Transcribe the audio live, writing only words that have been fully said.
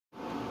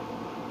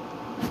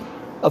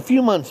A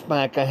few months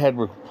back, I had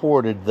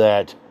reported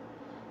that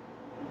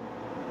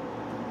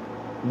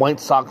White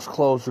Sox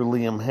closer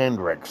Liam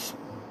Hendriks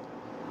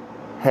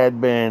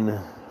had been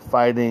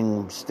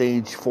fighting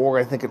stage 4,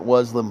 I think it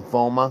was,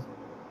 lymphoma.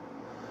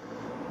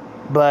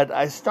 But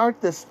I start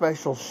this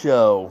special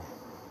show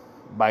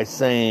by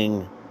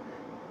saying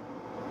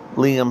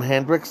Liam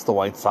Hendriks, the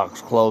White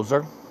Sox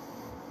closer,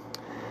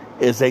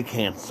 is a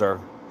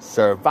cancer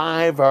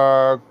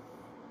survivor.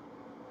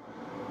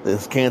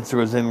 This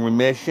cancer is in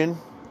remission.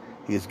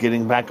 He's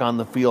getting back on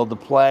the field to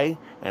play,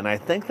 and I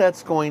think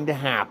that's going to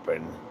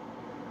happen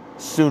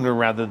sooner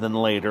rather than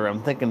later.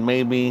 I'm thinking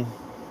maybe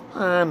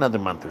another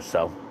month or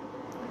so.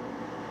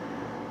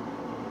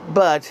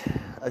 But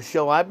a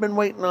show I've been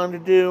waiting on to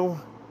do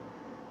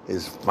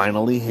is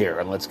finally here,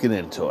 and let's get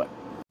into it.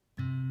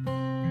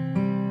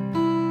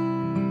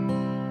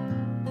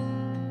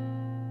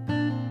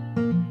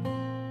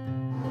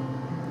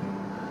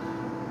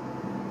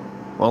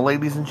 Well,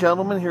 ladies and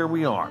gentlemen, here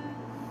we are.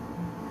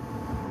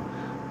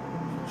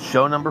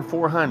 Show number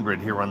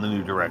 400 here on the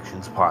New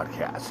Directions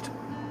podcast.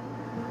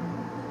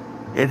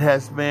 It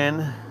has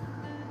been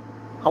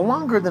a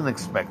longer than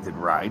expected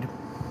ride,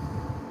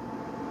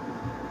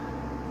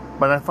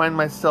 but I find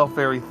myself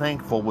very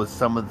thankful with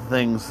some of the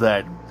things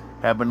that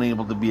have been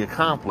able to be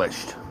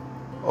accomplished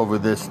over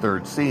this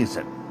third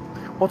season.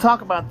 We'll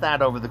talk about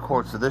that over the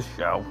course of this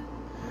show.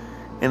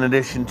 In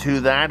addition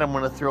to that, I'm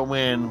going to throw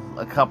in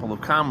a couple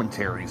of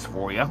commentaries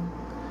for you.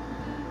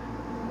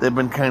 They've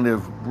been kind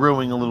of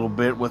brewing a little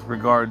bit with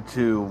regard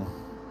to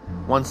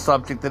one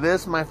subject that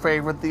is my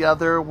favorite, the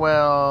other,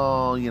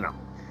 well, you know.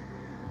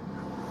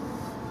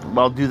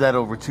 I'll do that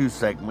over 2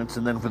 segments,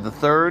 and then for the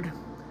third,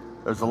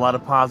 there's a lot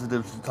of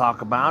positives to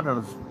talk about,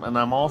 and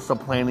I'm also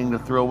planning to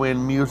throw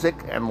in music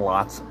and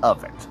lots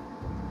of it.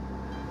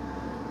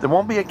 There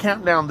won't be a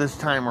countdown this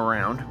time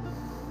around.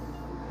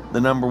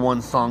 The number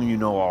one song you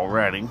know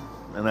already,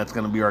 and that's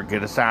going to be our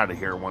Get Us Out of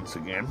Here once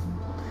again.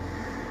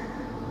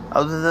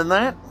 Other than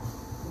that,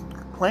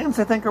 plans,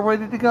 I think, are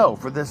ready to go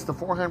for this, the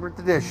 400th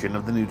edition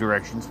of the New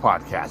Directions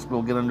podcast.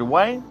 We'll get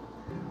underway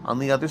on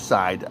the other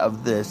side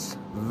of this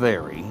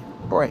very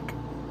break.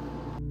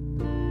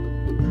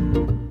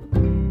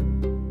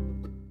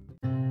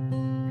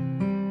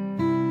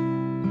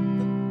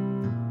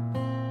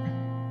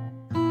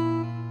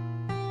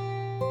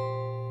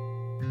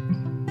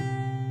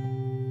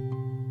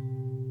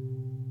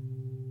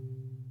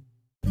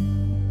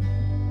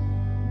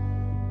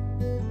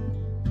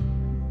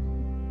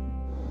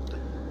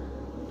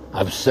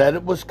 I've said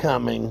it was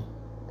coming,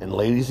 and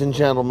ladies and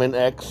gentlemen,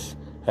 X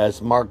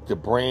has marked a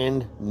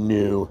brand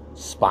new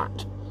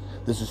spot.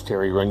 This is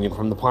Terry Runyon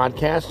from the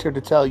podcast, here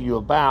to tell you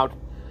about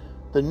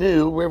the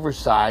new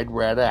Riverside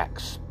Red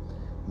X.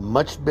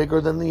 Much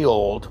bigger than the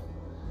old,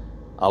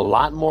 a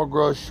lot more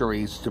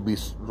groceries to be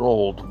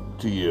sold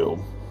to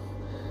you,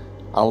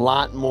 a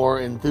lot more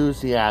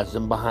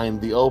enthusiasm behind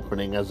the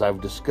opening, as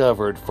I've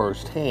discovered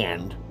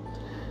firsthand.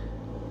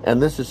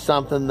 And this is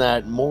something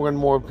that more and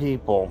more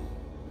people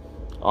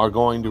are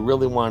going to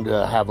really want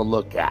to have a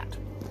look at.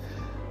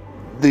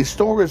 The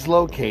store is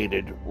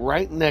located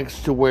right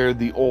next to where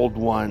the old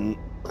one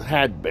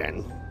had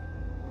been,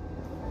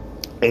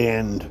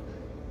 and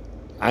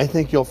I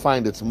think you'll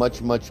find it's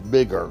much, much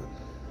bigger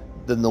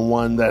than the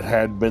one that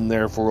had been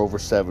there for over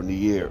 70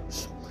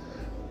 years.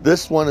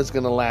 This one is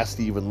going to last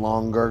even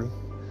longer,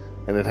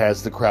 and it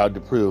has the crowd to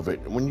prove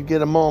it. When you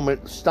get a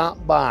moment,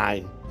 stop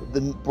by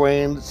the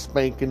brand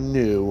spanking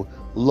new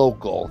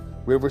local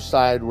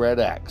Riverside Red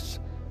X.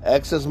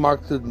 X has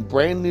marked the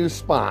brand new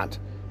spot,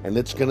 and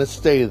it's going to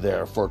stay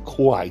there for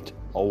quite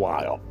a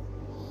while.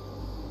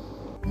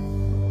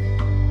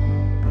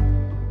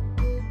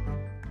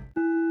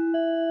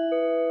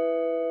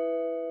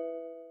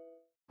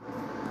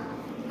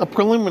 A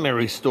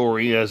preliminary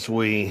story as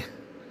we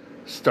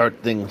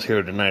start things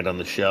here tonight on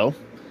the show.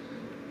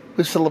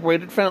 We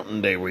celebrated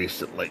Fountain Day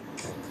recently.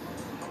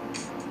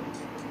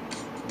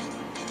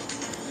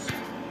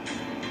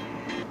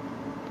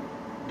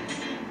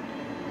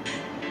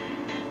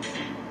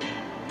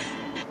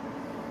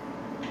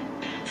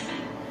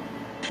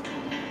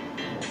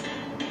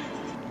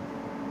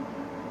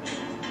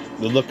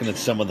 We're looking at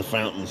some of the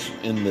fountains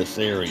in this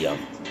area.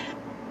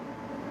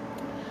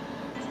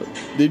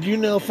 Did you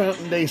know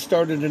Fountain Day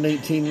started in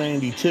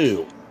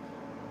 1892,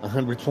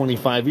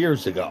 125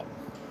 years ago?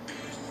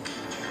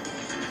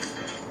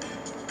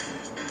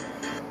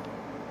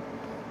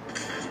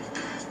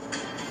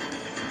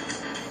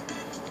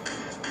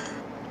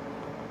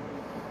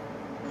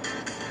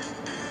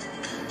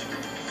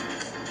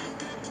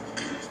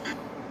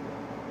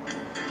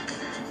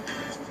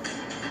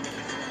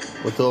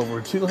 With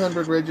over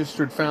 200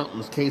 registered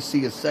fountains,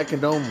 KC is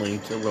second only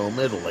to Rome,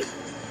 Italy,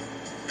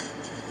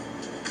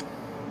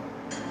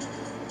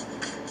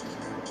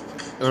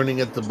 earning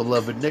it the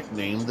beloved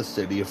nickname, the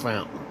City of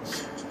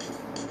Fountains.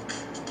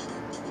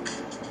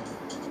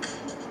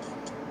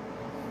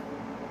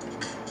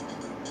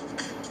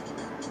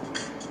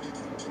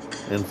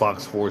 And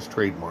Fox 4's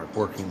trademark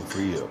working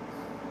for you.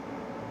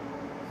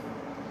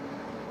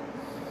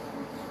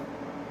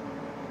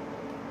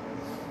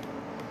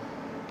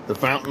 The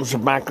fountains are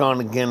back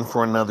on again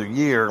for another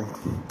year,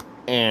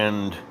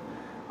 and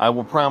I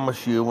will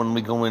promise you when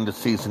we go into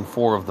season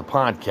 4 of the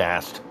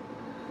podcast,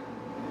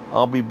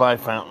 I'll be by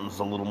fountains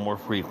a little more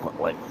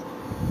frequently.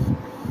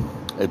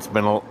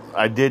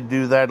 I did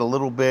do that a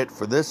little bit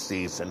for this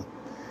season,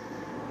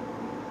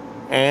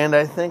 and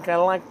I think I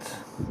liked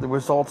the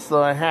results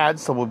that I had,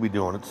 so we'll be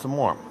doing it some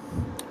more.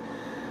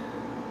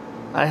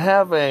 I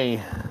have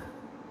a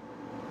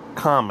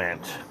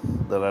comment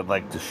that I'd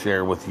like to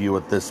share with you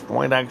at this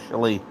point.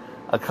 Actually,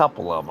 a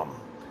couple of them.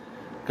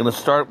 Going to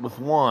start with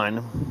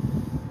one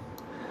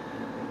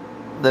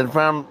that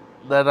I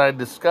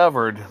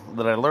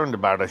learned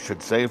about, I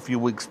should say, a few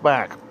weeks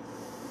back.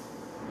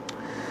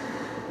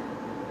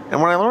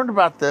 And when I learned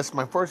about this,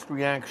 my first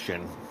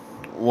reaction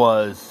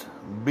was,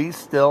 "Be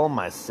still,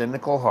 my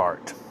cynical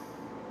heart."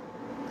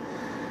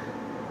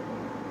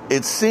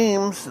 It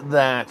seems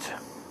that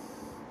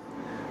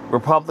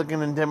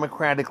Republican and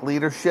Democratic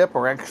leadership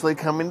are actually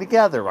coming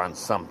together on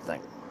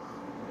something.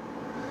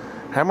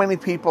 How many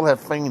people have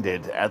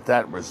fainted at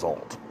that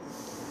result?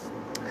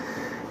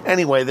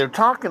 Anyway, they're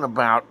talking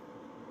about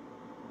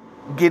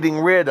getting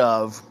rid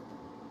of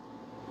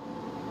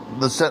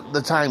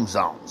the time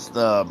zones,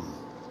 the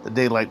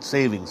daylight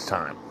savings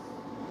time.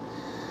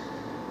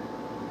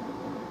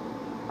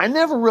 I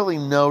never really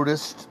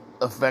noticed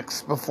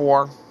effects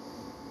before,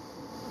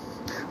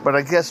 but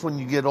I guess when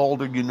you get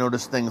older, you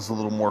notice things a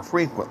little more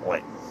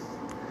frequently.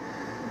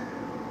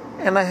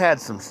 And I had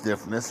some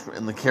stiffness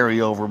in the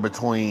carryover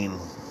between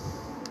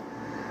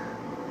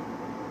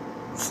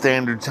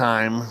standard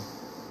time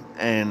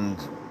and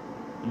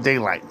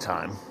daylight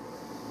time.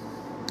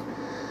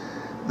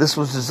 This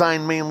was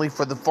designed mainly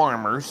for the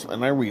farmers,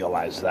 and I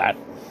realize that.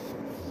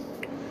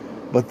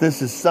 But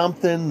this is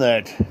something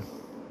that,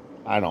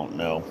 I don't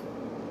know,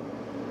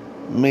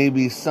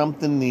 maybe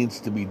something needs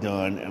to be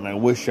done, and I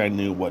wish I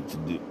knew what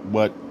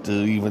to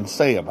even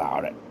say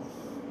about it.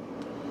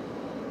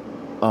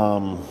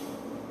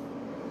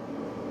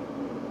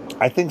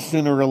 I think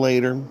sooner or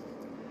later,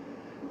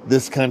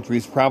 this country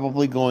is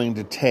probably going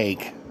to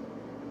take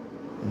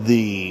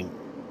the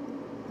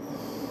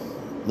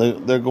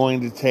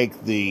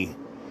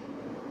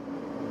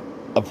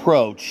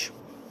approach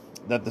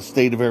that the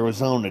state of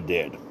Arizona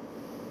did.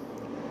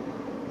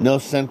 No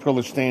Central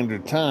or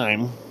Standard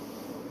Time,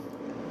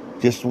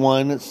 just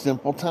one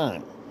simple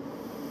time.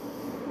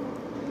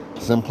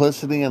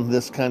 Simplicity in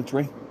this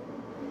country,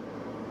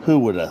 who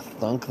would have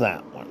thunk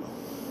that one?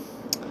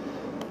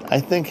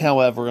 I think,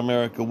 however,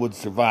 America would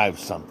survive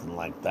something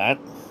like that.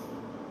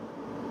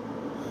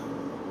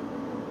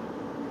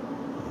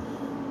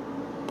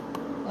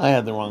 I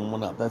had the wrong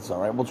one up. That's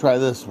all right. We'll try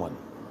this one.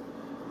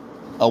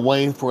 A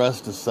way for us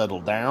to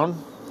settle down.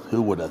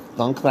 Who would have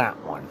thunk that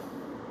one?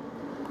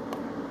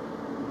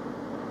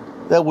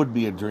 That would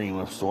be a dream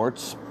of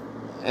sorts.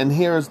 And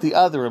here's the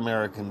other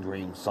American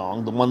Dream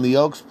song. The one the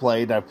Oaks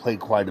played, I've played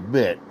quite a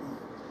bit.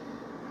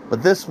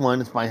 But this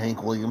one is by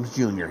Hank Williams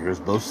Jr. Here's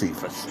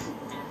Bocephus.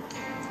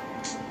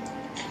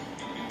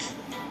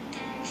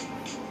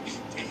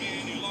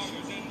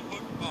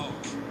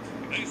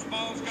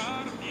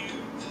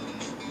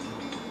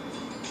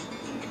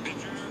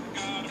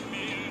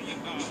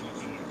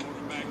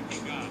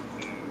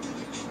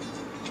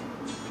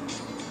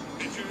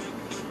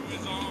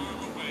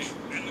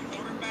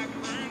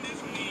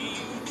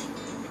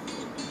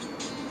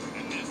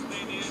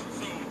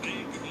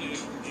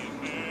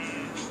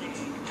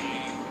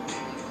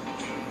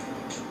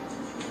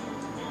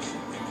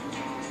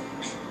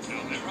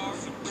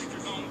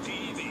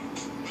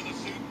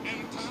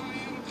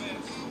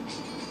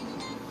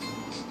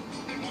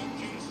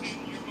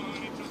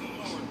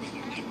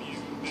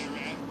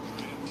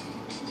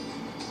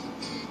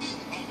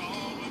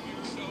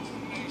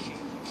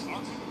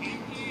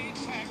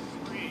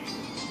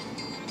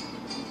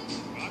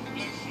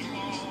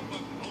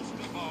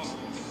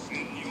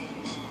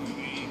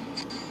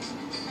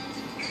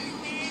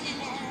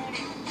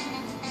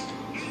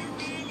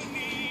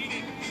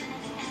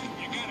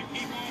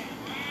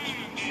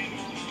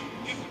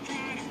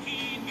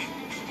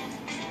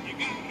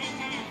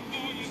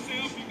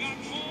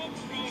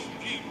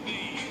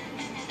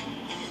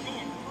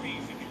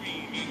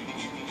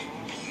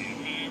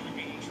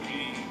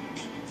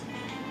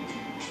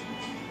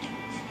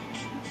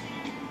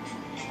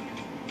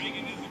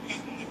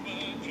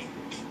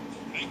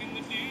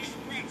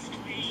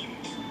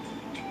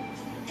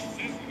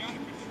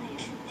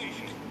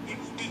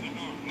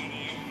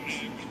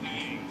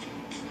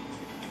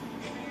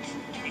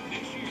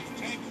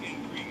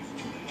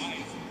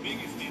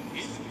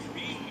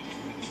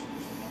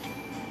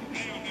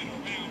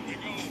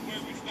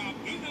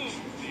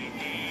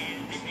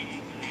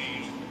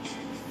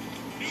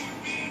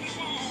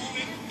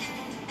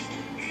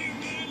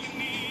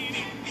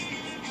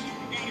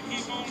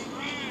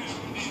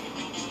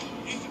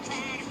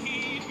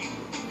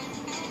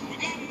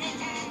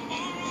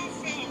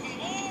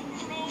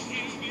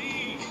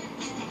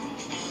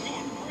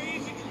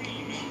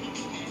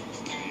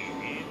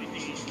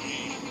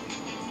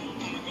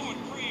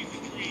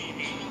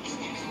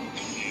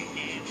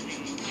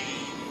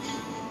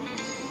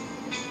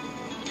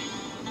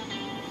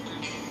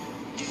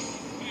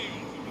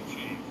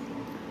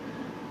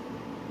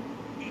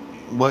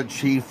 What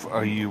chief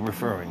are you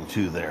referring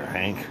to there,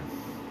 Hank?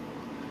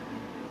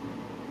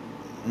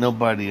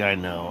 Nobody I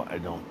know, I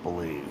don't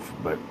believe.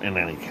 But in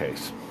any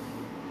case.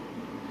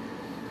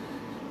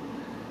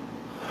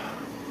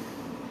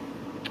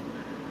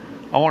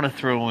 I want to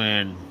throw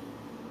in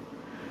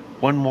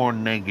one more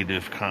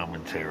negative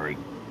commentary.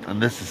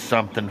 And this is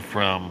something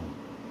from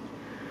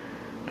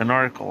an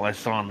article I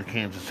saw in the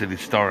Kansas City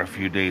Star a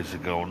few days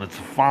ago. And it's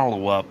a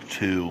follow-up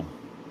to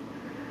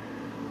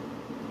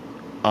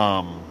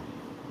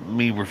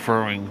me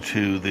referring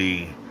to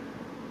the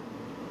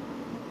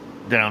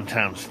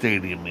Downtown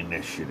Stadium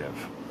Initiative.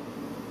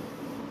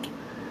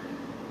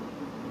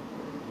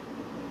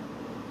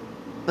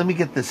 Let me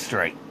get this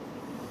straight.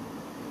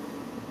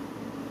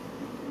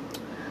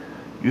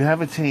 You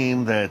have a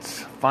team that's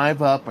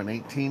 5 up and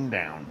 18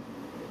 down.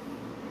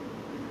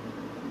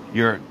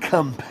 You're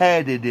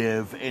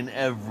competitive in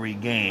every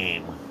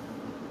game.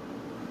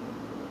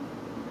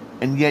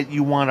 And yet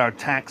you want our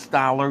tax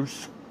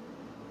dollars?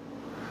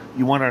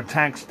 You want our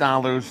tax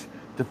dollars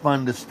to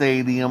fund a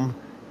stadium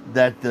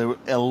that the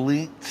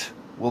elite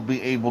will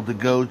be able to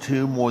go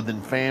to more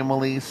than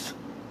families?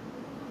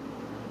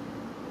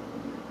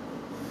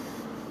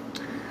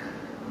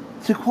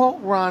 To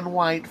quote Ron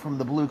White from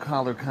the Blue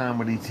Collar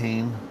Comedy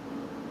Team,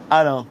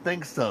 I don't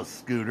think so,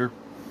 Scooter.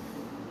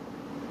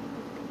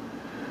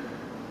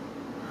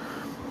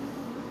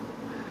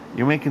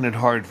 You're making it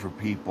hard for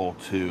people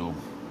to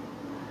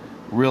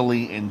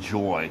really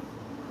enjoy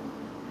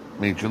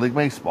Major League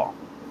Baseball.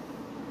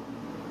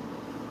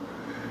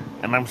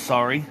 And I'm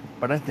sorry,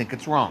 but I think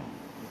it's wrong.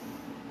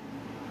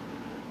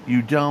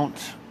 You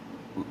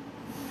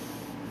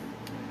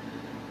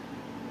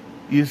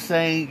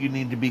say you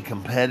need to be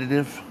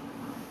competitive.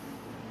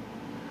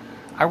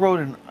 I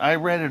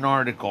read an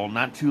article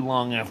not too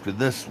long after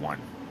this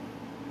one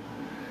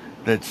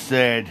that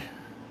said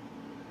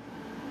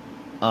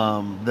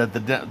that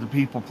the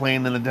people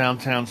playing in the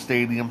downtown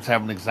stadiums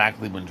haven't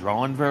exactly been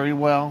drawing very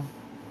well.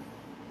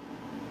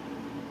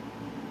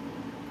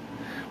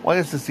 Why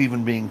is this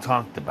even being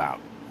talked about?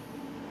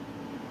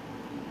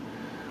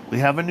 We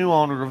have a new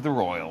owner of the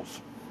Royals,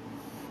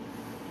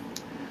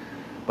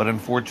 but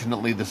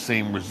unfortunately the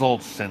same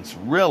results since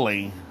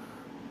really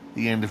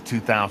the end of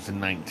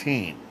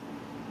 2019.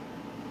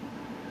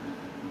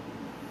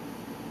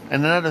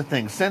 And another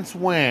thing, since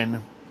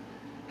when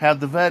have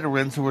the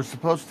veterans who were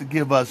supposed to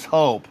give us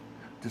hope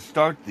to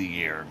start the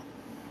year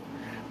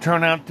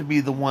turn out to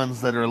be the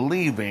ones that are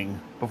leaving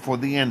before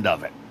the end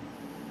of it?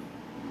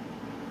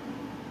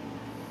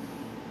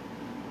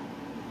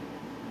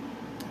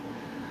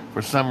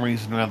 For some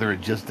reason or other,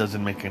 it just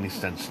doesn't make any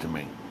sense to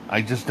me.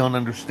 I just don't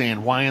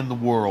understand why in the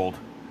world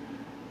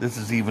this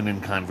is even in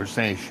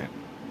conversation.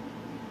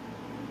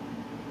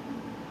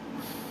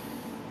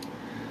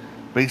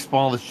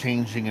 Baseball is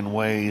changing in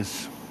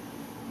ways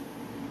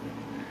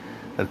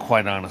that,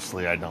 quite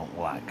honestly, I don't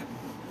like.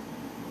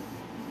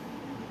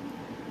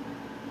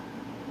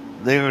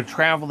 They are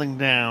traveling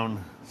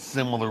down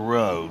similar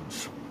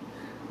roads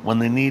when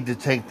they need to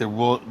take the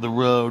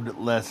road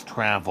less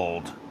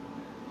traveled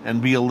and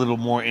be a little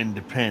more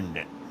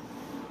independent.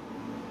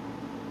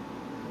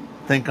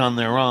 Think on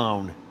their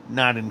own,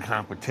 not in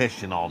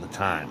competition all the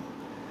time.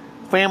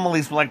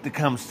 Families like to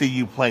come see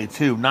you play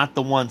too, not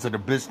the ones that are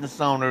business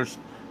owners.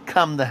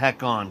 Come the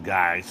heck on,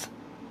 guys.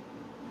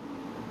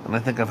 And I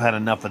think I've had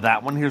enough of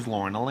that one. Here's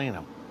Lauren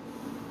Elena.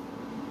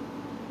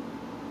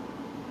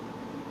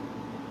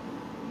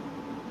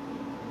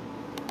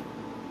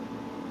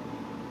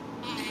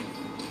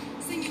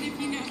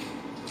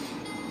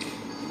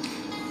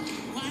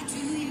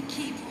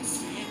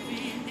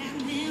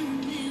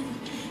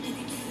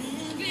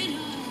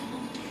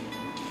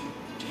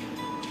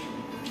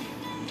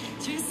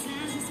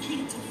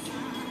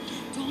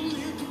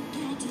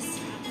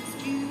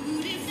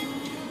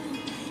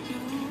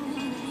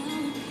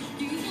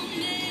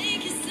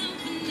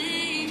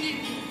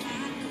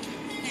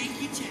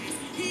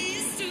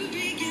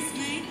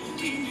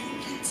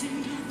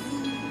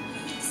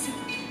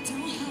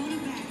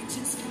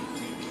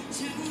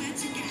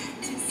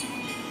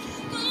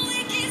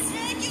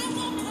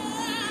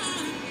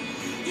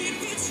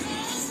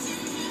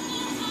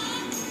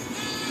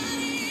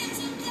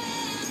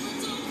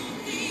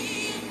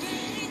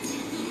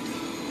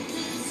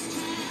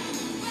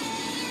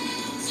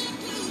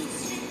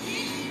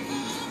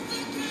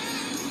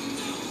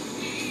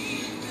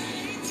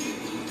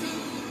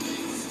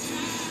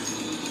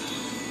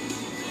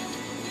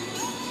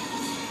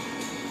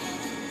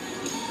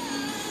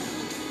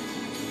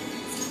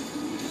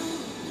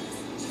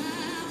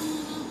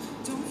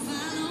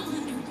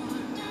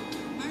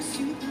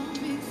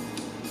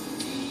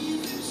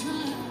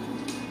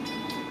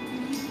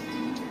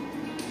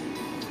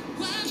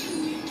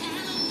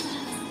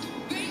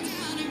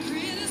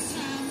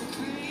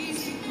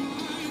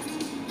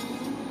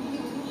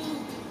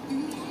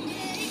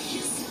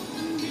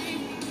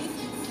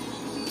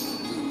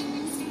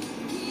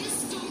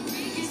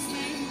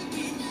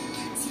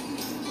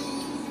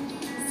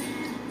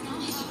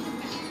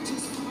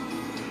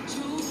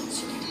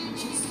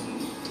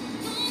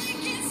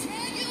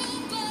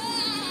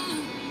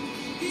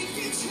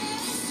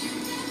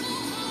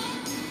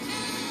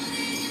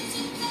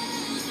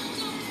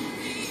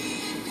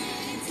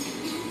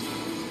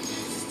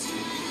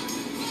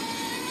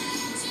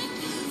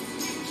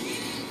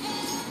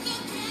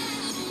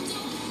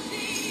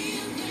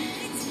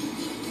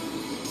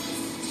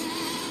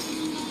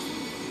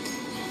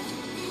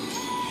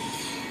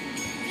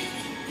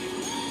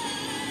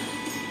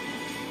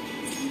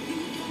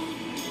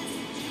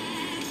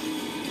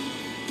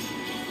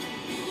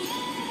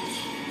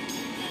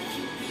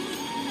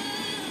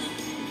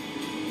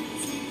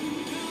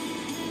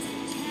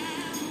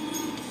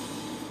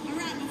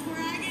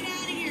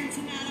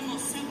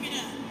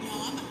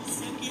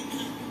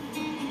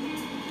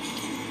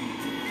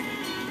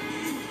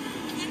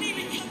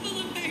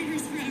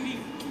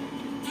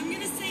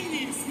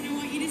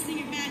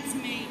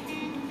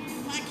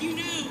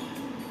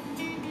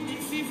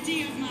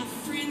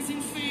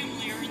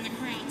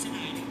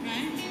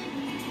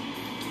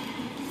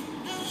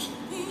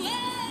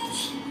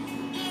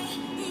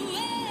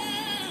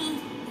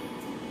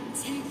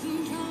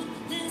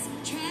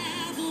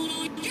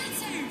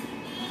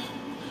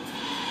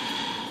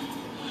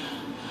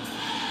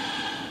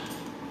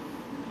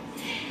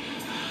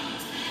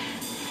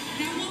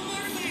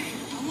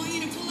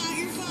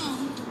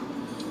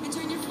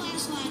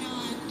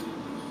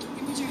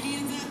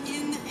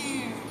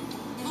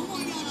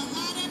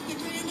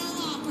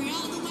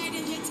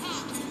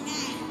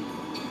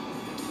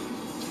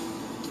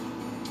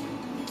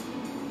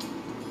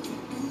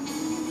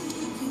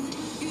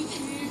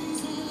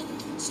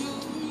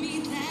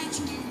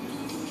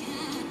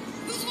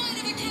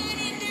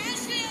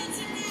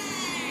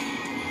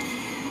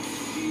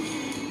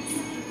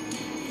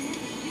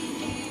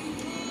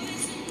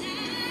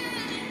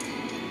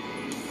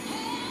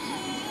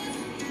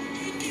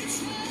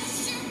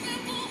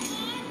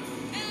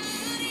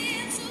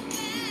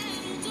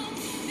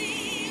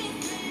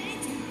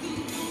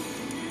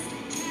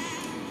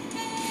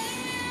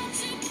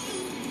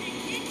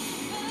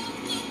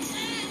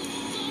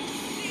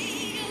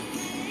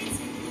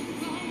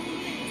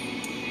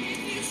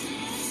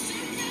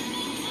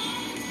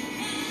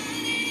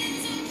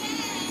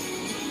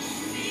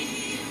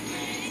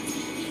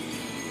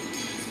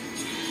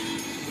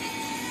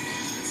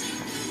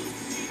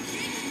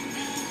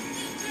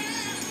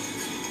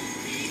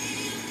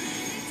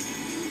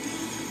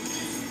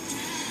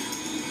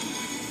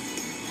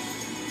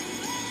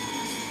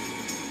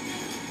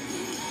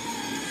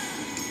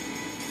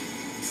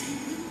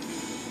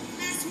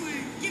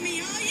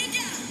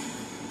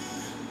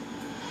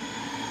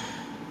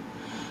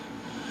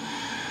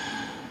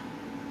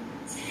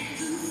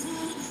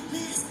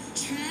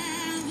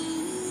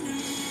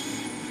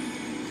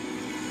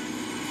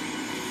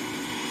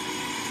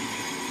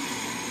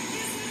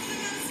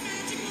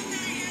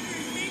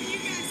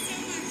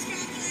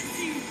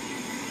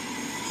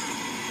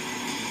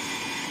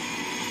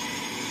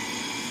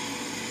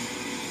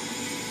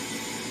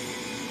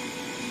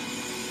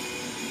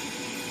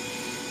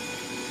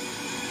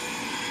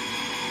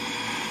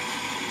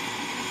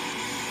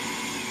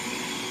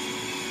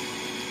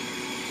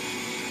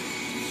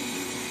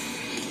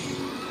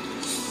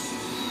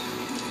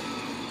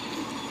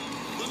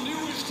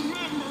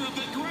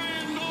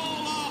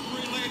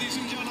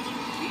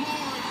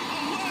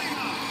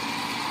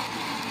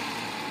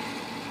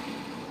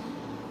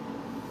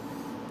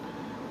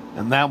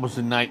 And that was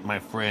a night, my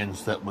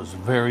friends, that was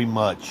very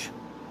much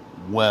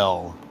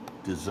well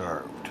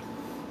deserved.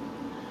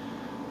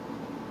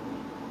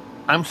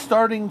 I'm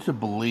starting to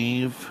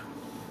believe,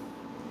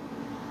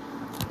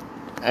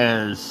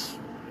 as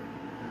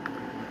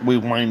we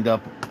wind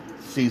up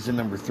season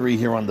number 3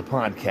 here on the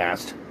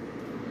podcast,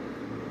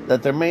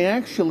 that there may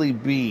actually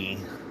be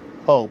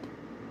hope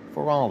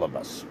for all of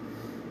us.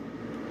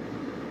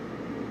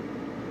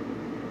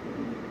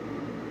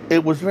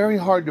 It was very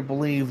hard to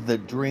believe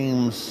that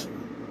dreams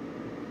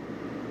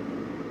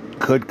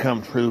could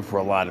come true for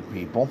a lot of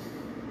people.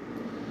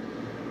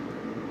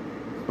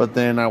 But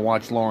then I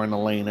watch Lauren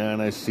Elena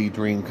and I see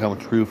dream come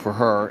true for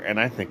her, and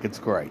I think it's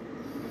great.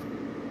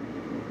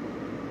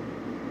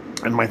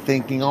 And my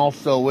thinking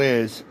also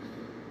is,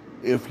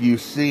 if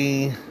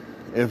there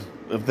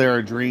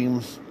are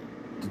dreams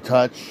to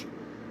touch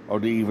or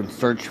to even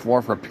search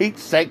for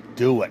Pete's sake,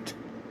 do it.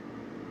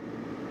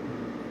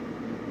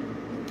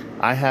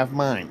 I have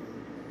mine.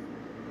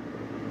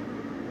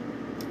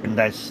 And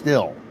I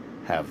still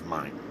have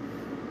mine.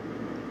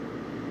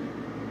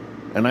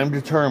 And I'm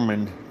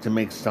determined to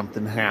make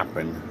something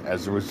happen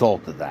as a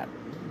result of that.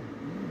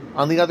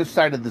 On the other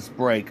side of this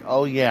break,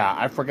 oh yeah,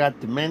 I forgot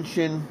to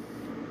mention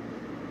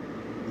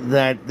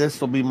that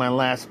this will be my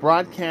last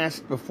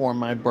broadcast before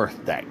my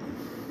birthday.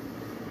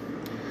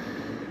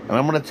 And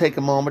I'm going to take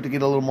a moment to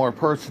get a little more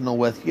personal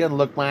with you and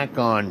look back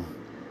on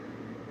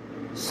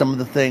some of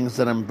the things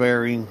that I'm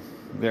very,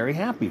 very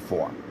happy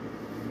for.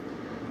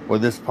 Where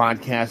this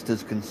podcast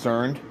is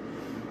concerned,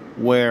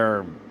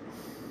 where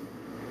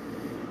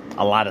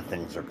a lot of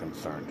things are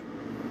concerned.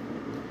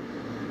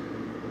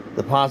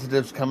 The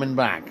positive's coming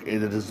back.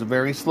 It is a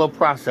very slow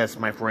process,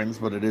 my friends,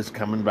 but it is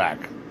coming back.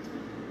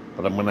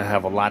 But I'm going to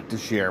have a lot to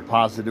share,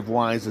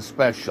 positive-wise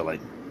especially,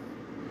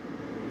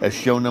 as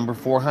show number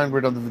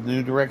 400 of the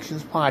New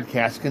Directions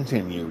podcast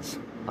continues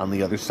on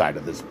the other side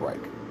of this break.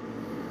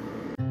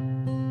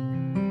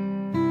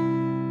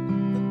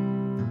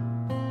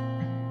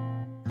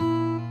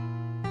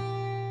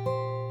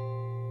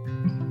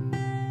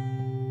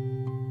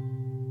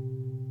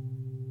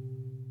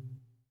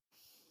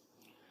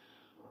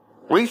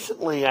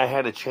 Recently, I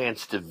had a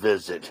chance to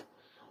visit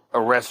a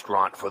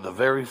restaurant for the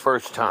very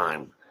first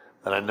time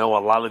that I know a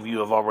lot of you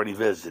have already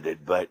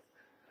visited, but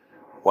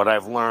what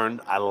I've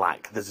learned, I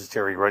like. This is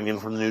Terry Runyon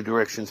from the New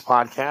Directions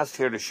podcast,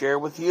 here to share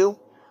with you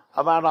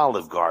about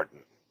Olive Garden.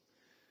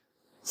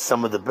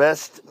 Some of the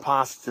best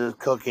pasta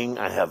cooking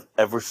I have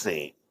ever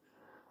seen.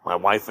 My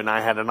wife and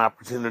I had an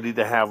opportunity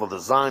to have a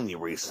lasagna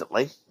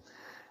recently,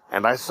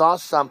 and I saw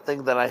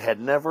something that I had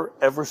never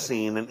ever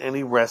seen in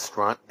any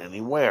restaurant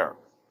anywhere.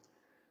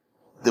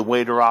 The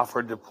waiter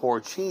offered to pour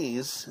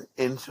cheese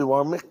into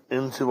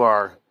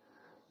our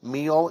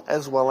meal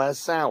as well as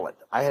salad.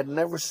 I had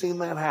never seen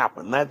that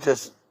happen.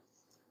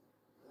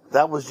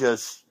 That was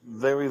just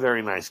very,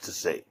 very nice to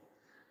see.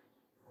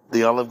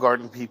 The Olive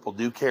Garden people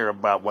do care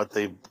about what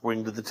they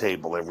bring to the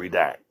table every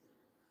day.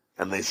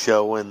 And they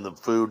show in the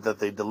food that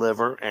they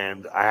deliver.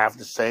 And I have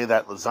to say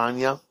that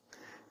lasagna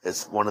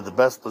is one of the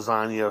best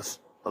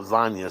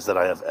lasagnas that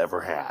I have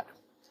ever had.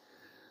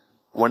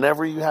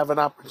 Whenever you have an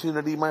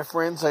opportunity, my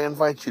friends, I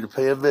invite you to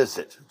pay a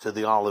visit to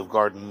the Olive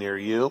Garden near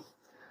you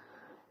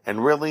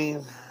and really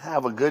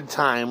have a good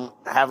time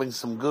having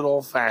some good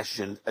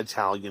old-fashioned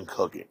Italian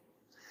cooking.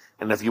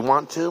 And if you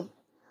want to,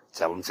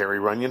 tell them Terry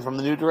Runyon from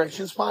the New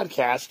Directions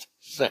podcast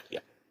sent you.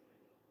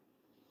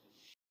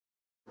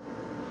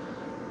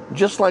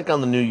 Just like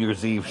on the New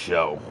Year's Eve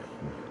show,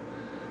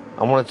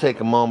 I want to take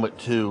a moment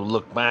to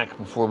look back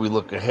before we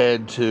look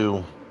ahead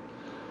to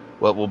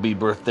what will be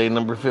birthday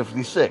number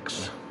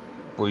 56.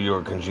 For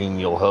your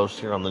congenial host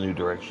here on the New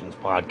Directions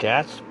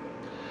podcast.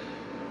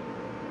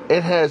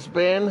 It has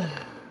been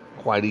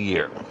quite a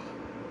year.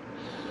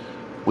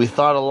 We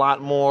thought a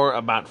lot more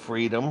about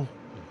freedom.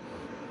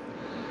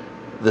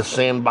 The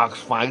sandbox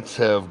fights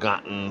have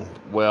gotten,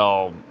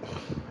 well,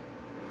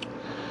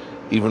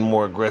 even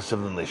more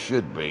aggressive than they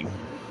should be.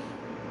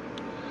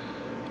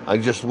 I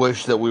just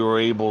wish that we were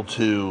able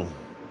to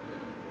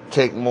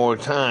take more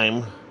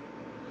time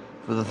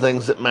for the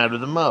things that matter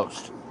the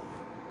most.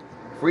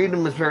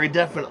 Freedom is very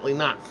definitely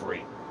not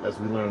free, as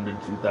we learned in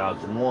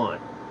 2001.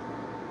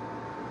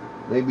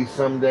 Maybe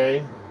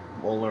someday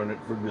we'll learn it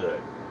for good.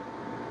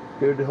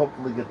 Here to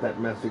hopefully get that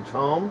message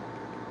home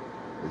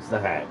is the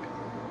Hag.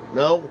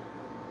 No,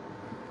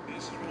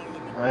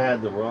 I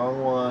had the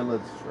wrong one.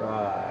 Let's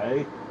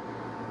try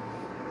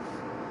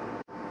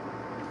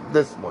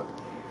this one.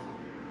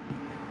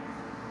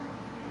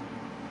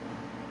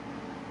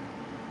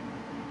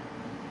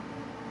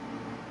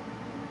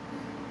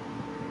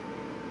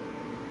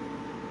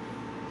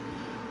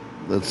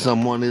 That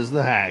someone is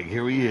the Hag.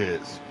 Here he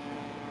is.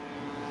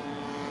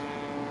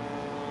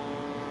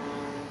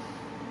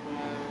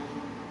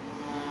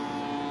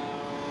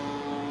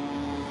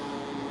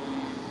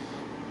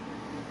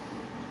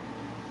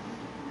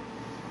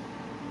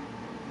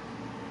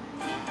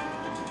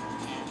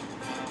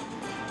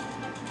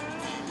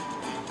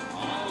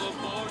 All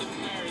aboard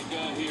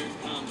America, here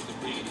comes the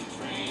freedom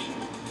train.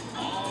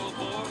 All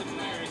aboard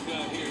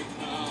America, here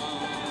comes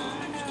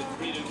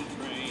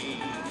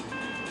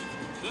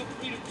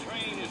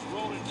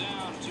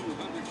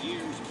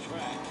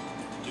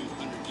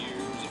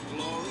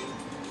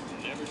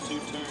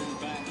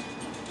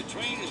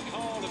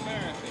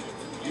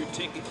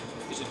ticket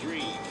is a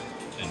dream,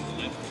 and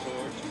left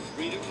for to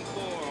freedom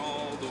for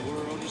all the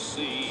world to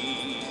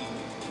see.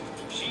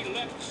 She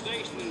left the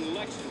station in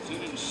Lexington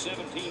in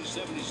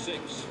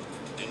 1776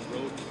 and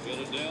rode to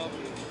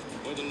Philadelphia,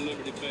 where the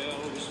Liberty Bell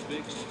was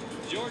fixed.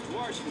 George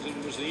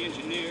Washington was the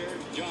engineer,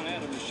 John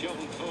Adams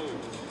shoveled coal,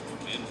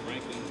 and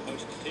Franklin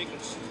punched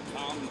tickets,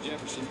 Tom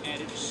Jefferson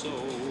added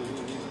soul.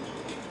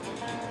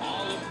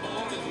 All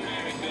aboard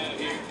America,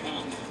 here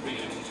comes the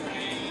freedom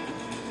train.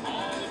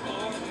 All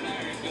aboard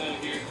America,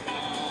 here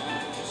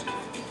comes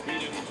the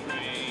freedom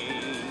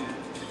train.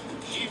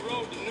 She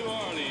rode to New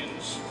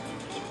Orleans,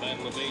 the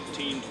Battle of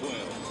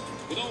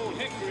 1812. With old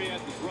Hickory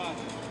at the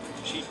throttle,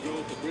 she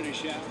drove the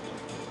British out.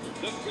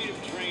 The freedom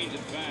train's a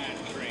fine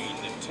train,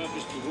 the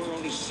toughest the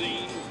world has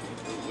seen.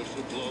 Her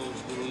whistle blows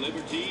for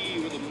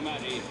liberty with a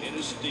mighty head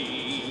of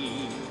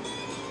steam.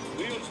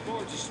 Wheels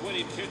towards the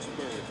sweaty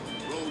Pittsburgh,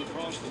 rolled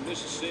across the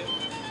Mississippi,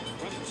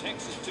 from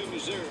Texas to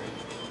Missouri,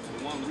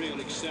 one real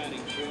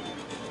exciting trip.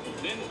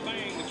 Then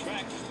bang, the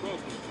track was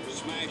broken,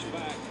 smashed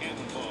by a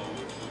cannonball.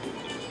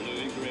 The blue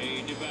and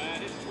gray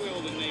divided,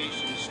 will the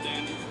nation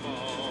stand or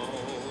fall?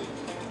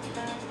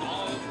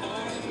 All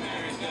aboard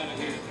America,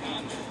 here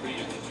comes the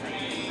freedom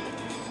train.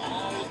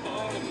 All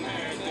aboard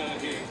America,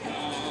 here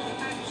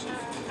comes the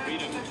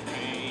freedom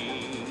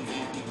train.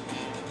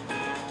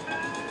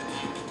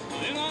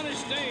 Then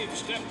Honest Dave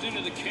stepped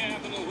into the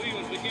cab and the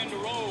wheels began to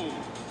roll.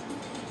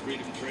 The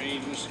freedom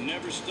train must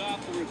never stop,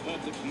 the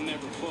republic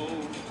never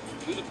fold.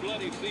 Through the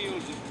bloody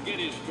fields of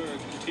Gettysburg,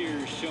 the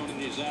tears shone in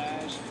his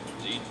eyes.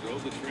 As he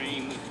drove the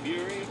train with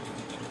fury,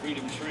 the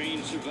freedom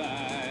train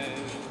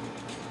survived.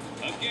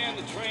 Again,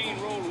 the train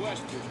rolled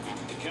westward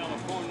to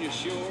California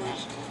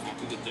shores,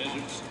 through the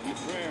deserts and the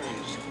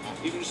prairies,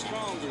 even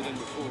stronger than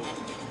before.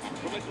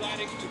 From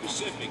Atlantic to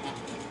Pacific,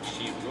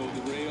 she rode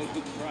the rails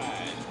with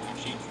pride.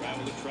 She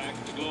traveled the track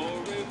to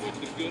glory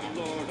with the good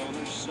Lord on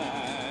her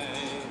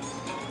side.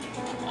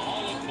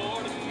 All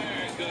aboard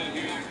America,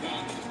 here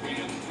comes the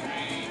freedom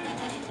train.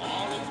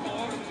 All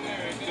aboard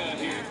America,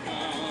 here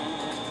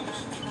comes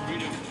the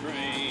freedom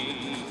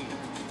train.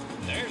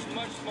 There's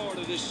much more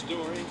to this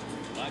story.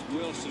 Like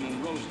Wilson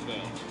and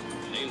Roosevelt,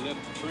 they left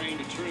the train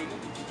to Truman,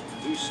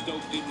 who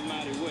stoked it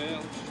mighty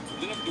well.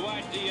 Then of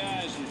Dwight D.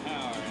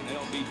 Eisenhower and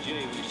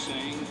LBJ we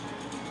sing,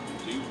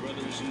 two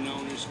brothers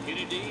known as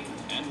Kennedy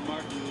and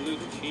Martin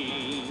Luther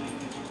King.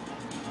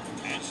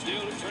 And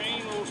still the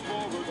train rolls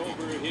forward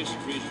over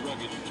history's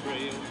rugged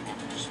trail,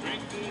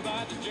 strengthened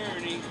by the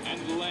journey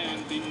and the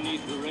land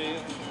beneath the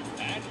rail.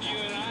 And you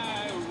and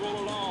I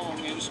roll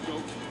along and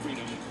stroke the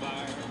freedom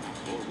fire,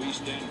 for we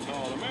stand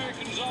tall,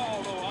 Americans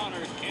all know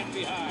honor can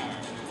be higher.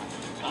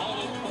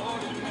 All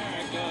aboard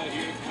America,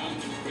 here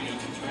comes the freedom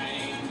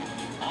train.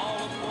 All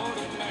aboard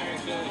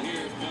America,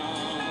 here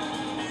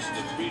comes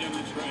the freedom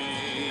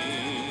train.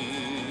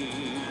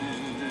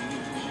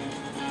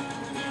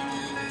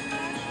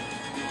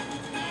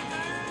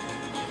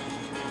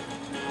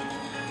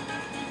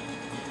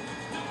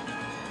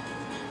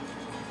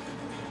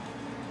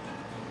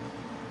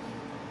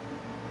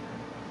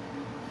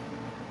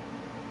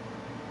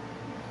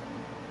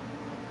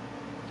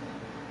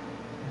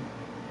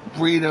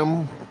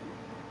 Freedom,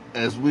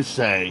 as we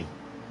say,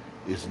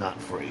 is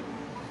not free.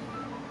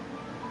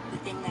 The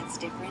thing that's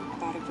different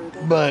about a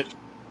Virgo. But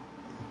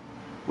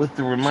with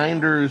the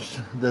reminders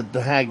that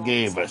the hag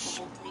gave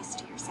us,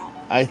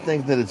 I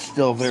think that it's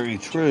still very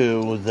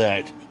true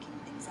that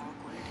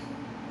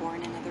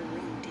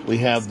we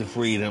have the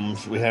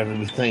freedoms, we have to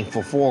be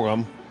thankful for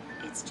them.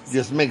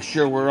 Just make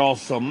sure we're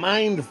also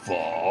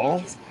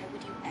mindful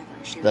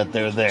that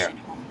they're there.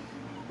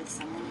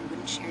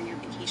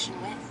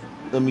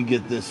 Let me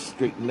get this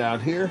straightened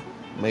out here.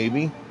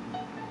 Maybe.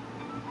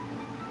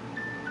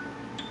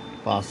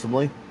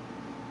 Possibly.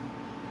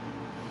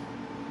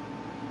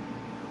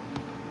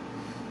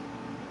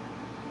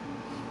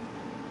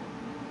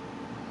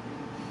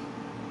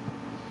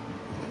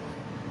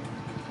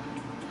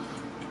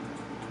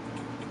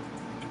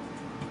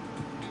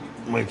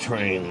 My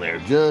train there.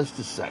 Just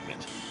a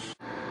second.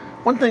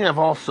 One thing I've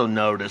also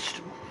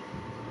noticed,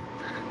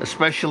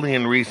 especially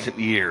in recent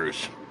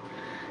years,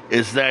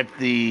 is that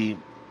the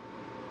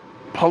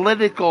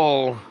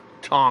political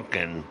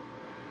talking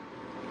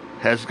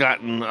has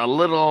gotten a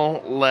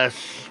little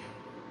less,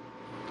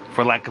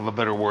 for lack of a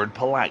better word,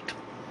 polite.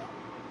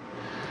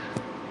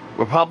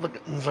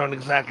 Republicans aren't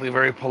exactly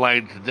very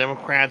polite to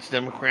Democrats.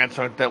 Democrats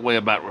aren't that way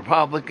about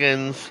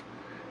Republicans.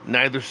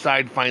 Neither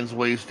side finds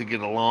ways to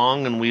get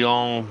along, and we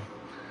all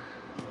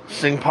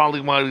sing Polly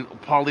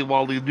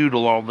Wally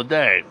Doodle all the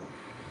day.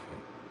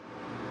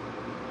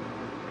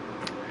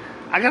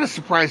 I got a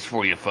surprise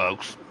for you,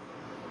 folks.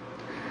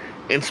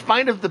 In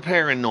spite of the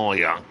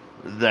paranoia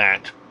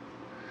that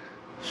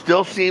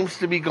still seems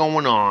to be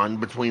going on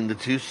between the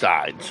two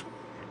sides,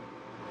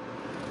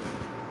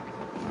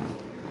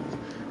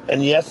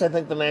 and yes, I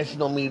think the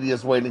national media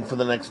is waiting for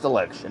the next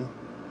election,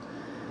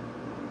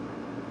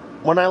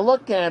 when I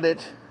look at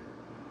it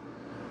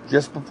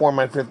just before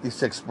my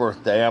 56th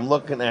birthday, I'm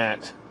looking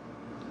at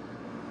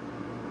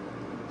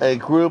a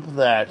group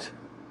that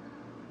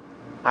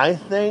I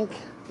think,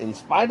 in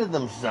spite of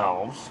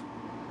themselves,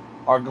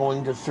 are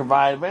going to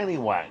survive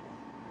anyway.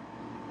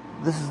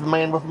 This is the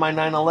Man with My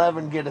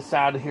 9/11 Get Us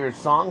Out of Here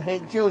song.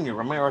 Hank Jr.,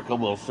 America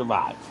Will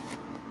Survive.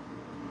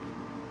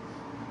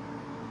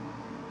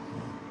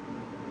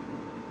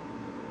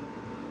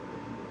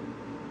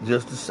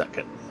 Just a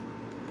second.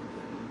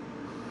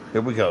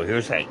 Here we go.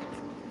 Here's Hank.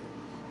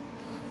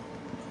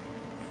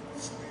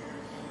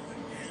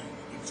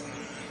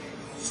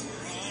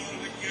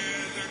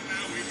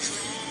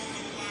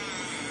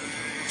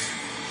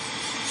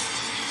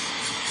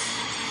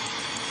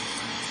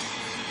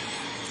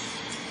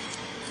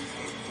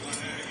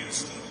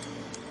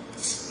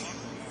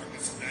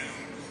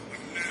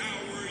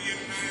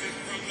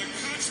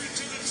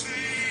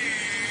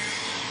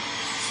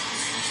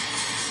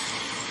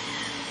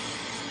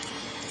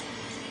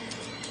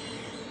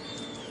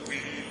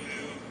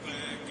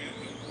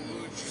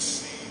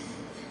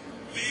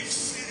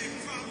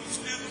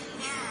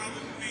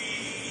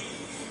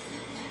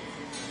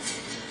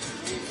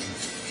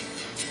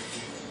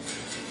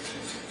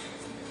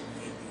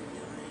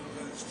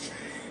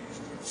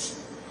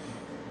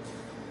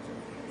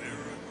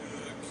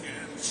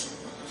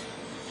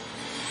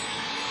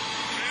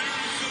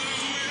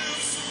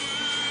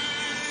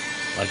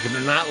 Like it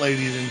or not,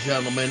 ladies and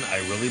gentlemen, I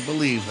really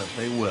believe that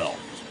they will.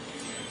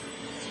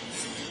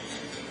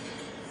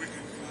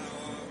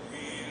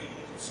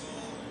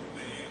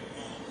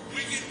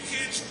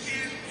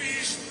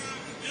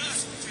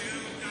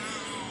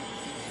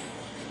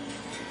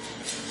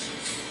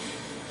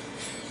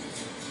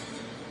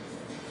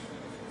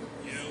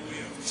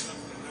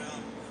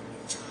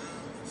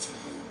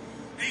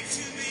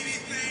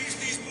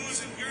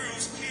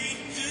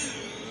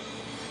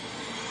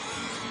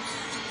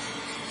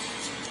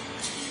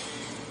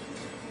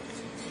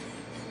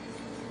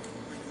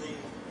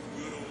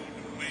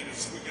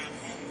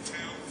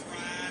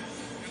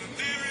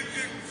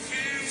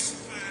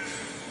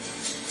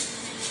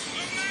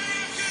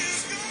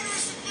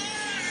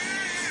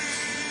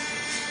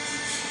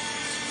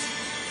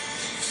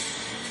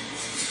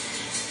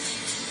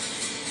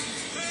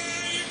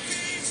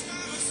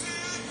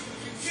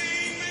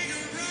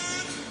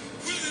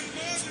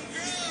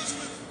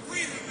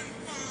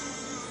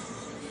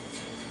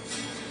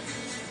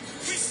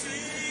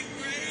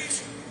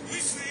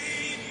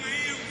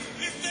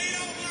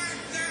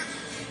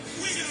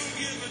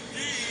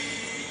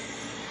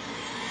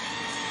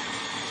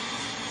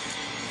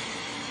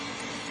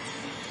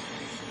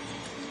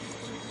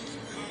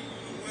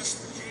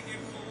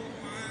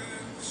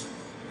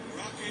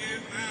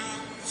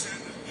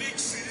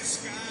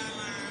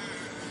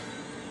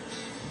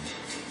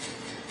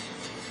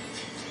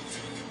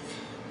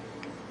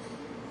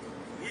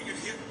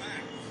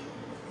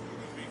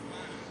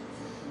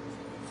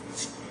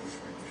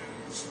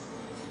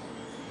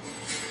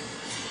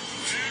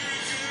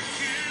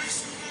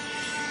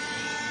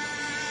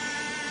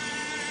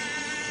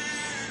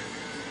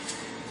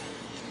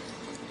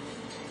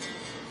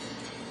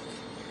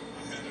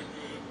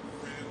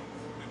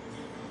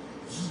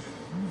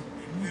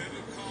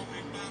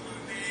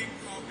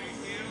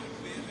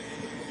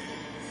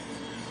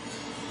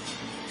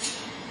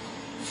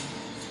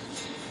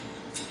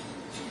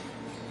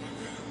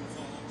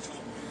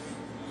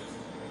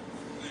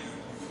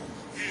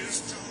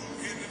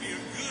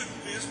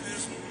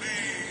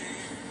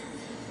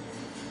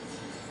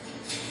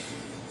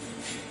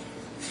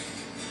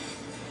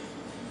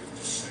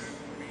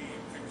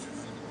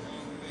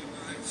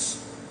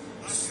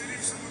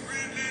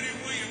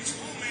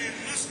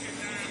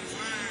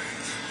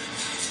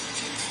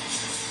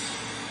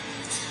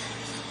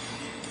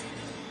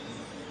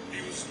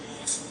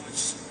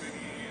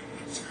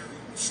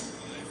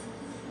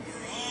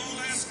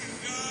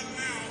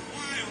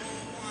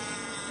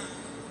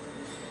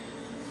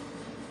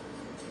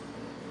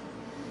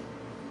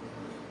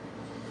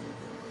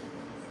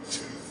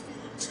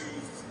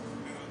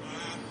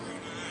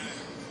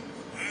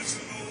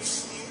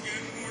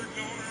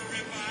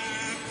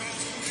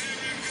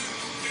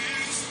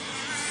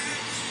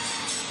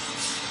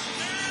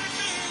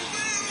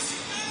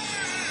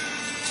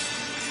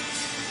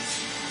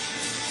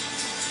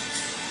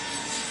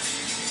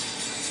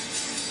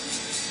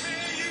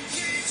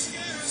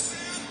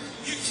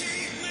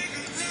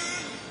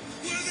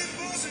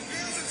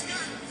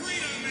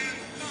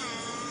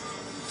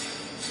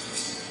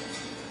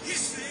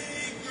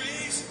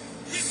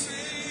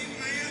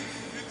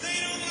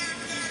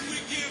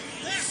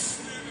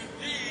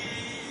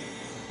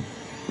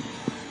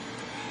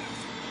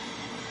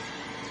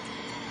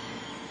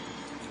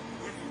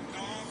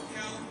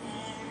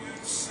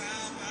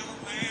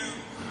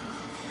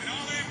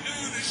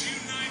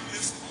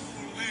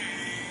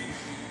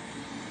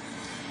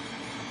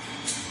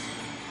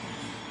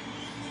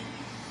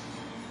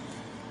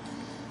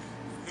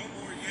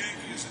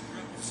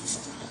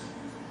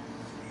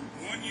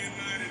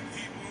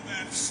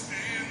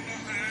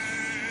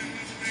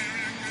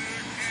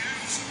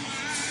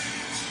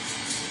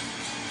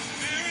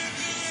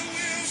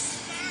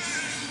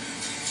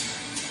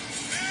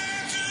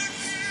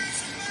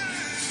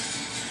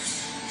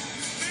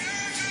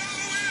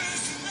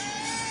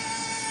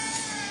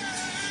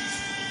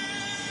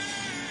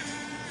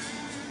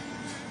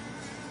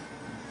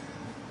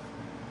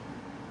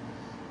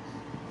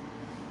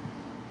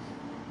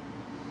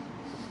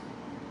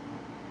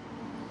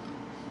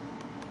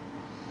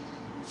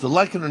 So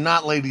like it or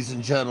not, ladies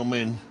and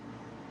gentlemen,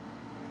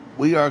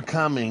 we are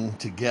coming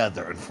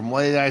together. And from the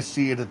way I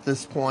see it at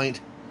this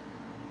point,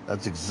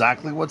 that's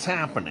exactly what's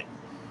happening.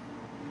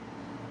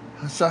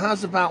 So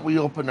how's about we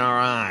open our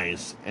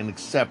eyes and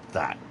accept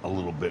that a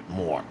little bit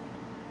more?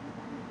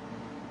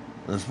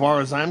 And as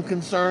far as I'm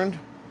concerned,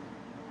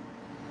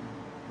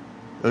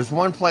 there's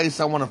one place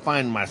I want to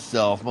find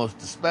myself,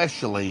 most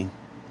especially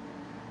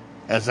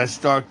as I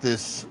start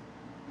this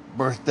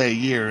birthday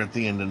year at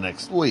the end of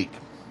next week.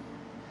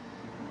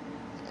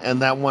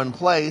 And that one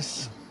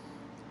place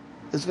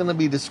is going to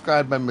be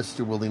described by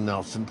Mr. Willie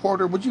Nelson.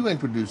 Porter, would you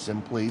introduce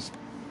him, please?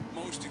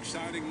 Most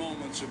exciting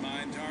moments of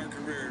my entire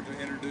career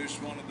to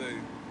introduce one of the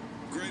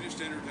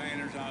greatest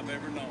entertainers I've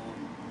ever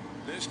known.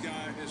 This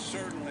guy is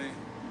certainly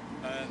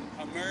an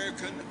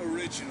American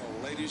original,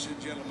 ladies and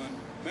gentlemen.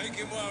 Make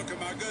him welcome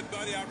our good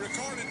buddy. I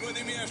recorded with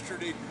him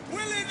yesterday,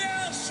 Willie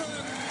Nelson.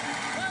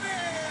 Come in.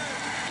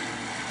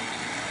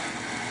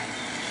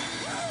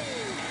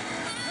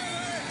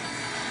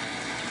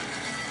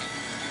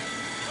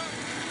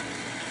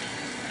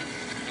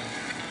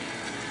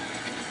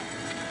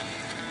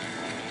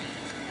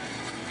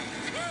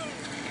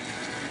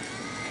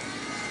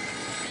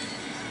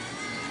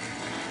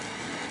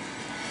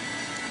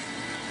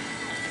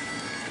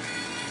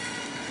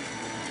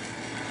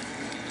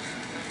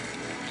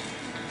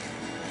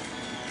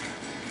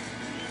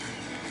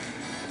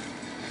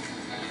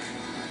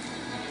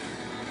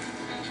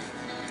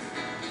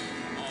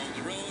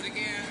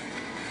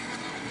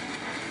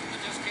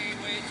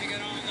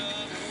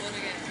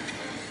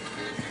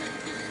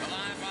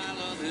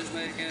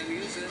 Making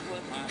music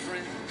with my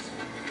friends,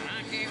 and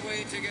I can't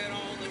wait to get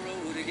on the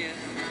road again.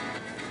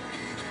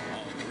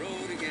 On the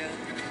road again,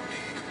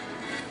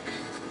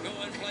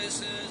 going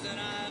places that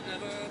I've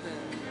never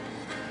been,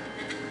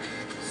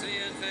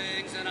 seeing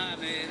things that I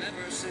may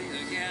never see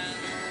again.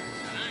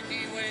 And I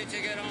can't wait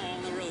to get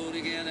on the road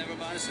again.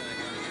 Everybody sing.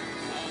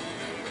 On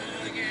the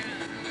road again,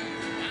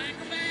 like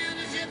a band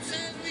of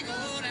gypsies, we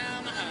go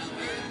down the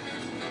highway.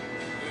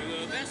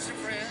 We're the best of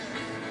friends,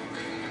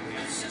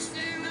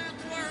 insisting that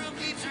the world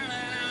keeps turning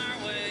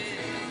our way,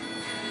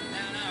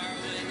 and our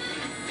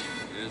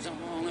way is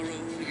on the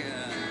road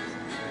again.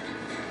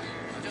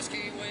 I just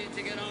can't wait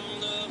to get on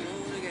the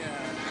road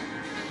again.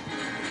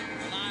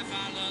 The life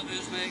I love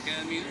is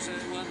making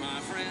music with my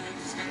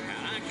friends,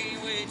 and I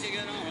can't wait to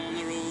get on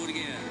the road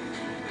again.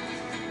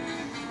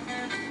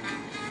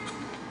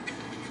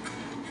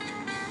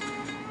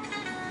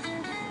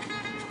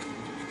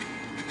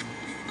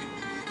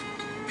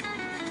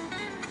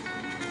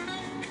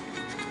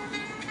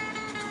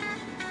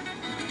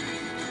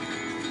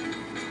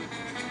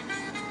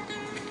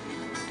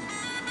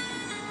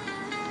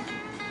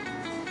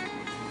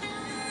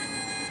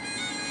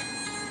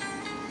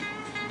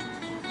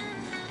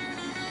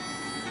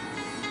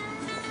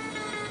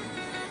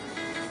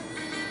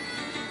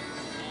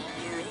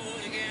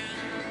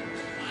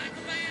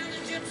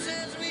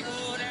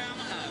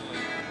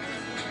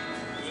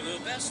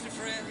 Best of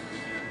friends,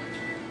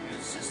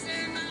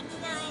 insisting that the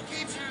world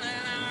keeps turning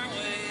our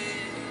way,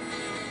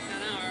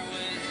 and our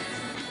way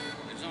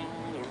is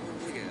on the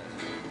road again.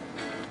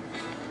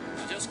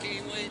 I just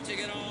can't wait to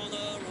get on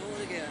the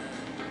road again.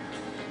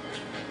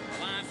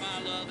 The life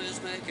I love is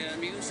making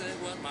music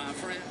with my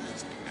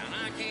friends, and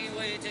I can't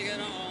wait to get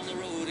on the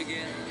road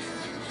again.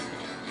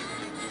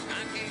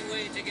 I can't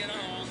wait to get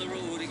on the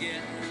road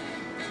again.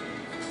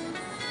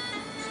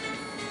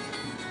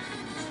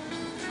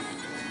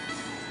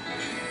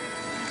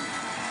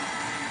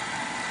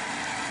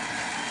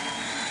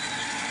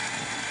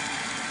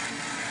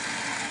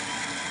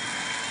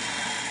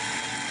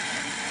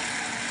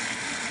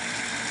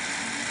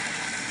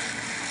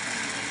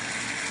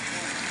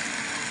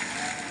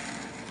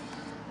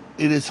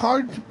 It is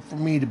hard for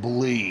me to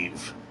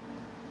believe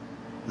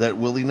that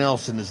Willie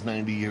Nelson is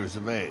 90 years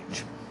of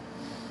age.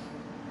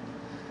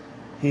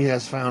 He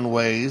has found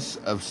ways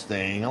of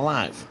staying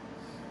alive.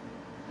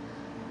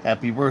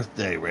 Happy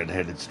birthday,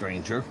 red-headed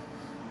stranger,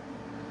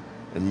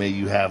 and may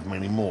you have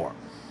many more.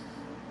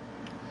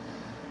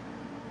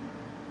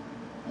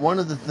 One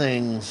of the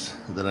things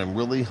that I'm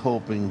really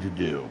hoping to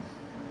do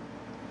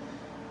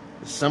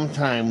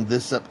sometime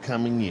this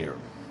upcoming year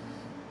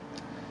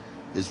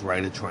is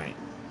write a train.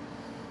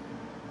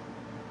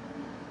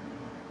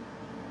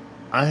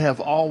 I have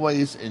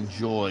always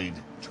enjoyed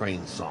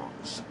train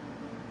songs.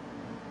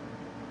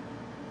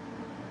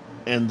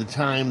 And the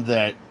time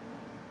that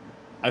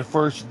I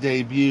first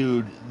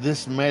debuted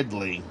this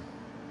medley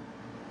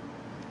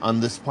on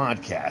this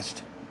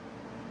podcast,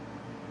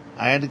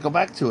 I had to go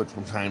back to it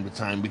from time to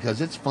time because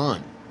it's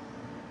fun.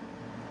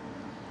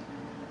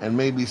 And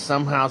maybe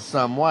somehow,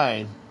 some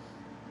way,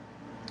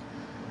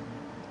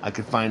 I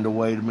could find a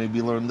way to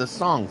maybe learn this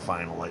song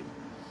finally.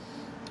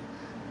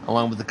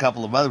 Along with a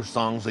couple of other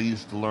songs I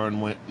used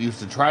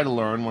to try to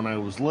learn when I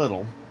was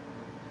little.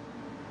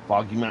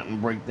 Foggy Mountain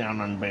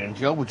Breakdown on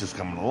banjo, which is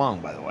coming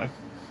along, by the way.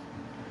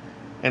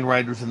 And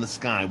Riders in the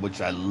Sky,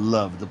 which I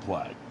love to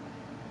play.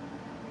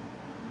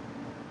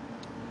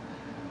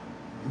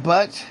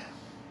 But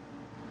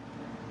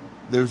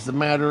there's the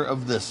matter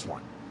of this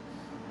one.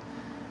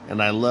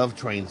 And I love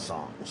train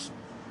songs.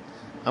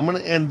 I'm going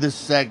to end this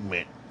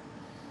segment,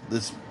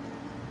 this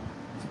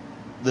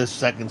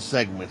second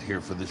segment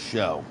here for the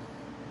show,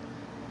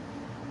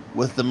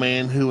 with the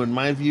man who, in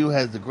my view,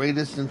 has the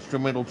greatest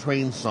instrumental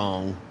train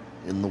song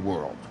in the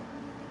world,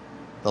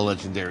 the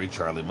legendary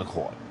Charlie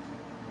McCoy.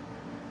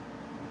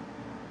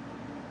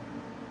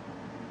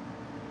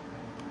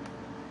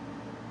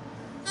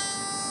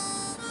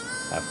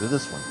 After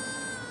this one.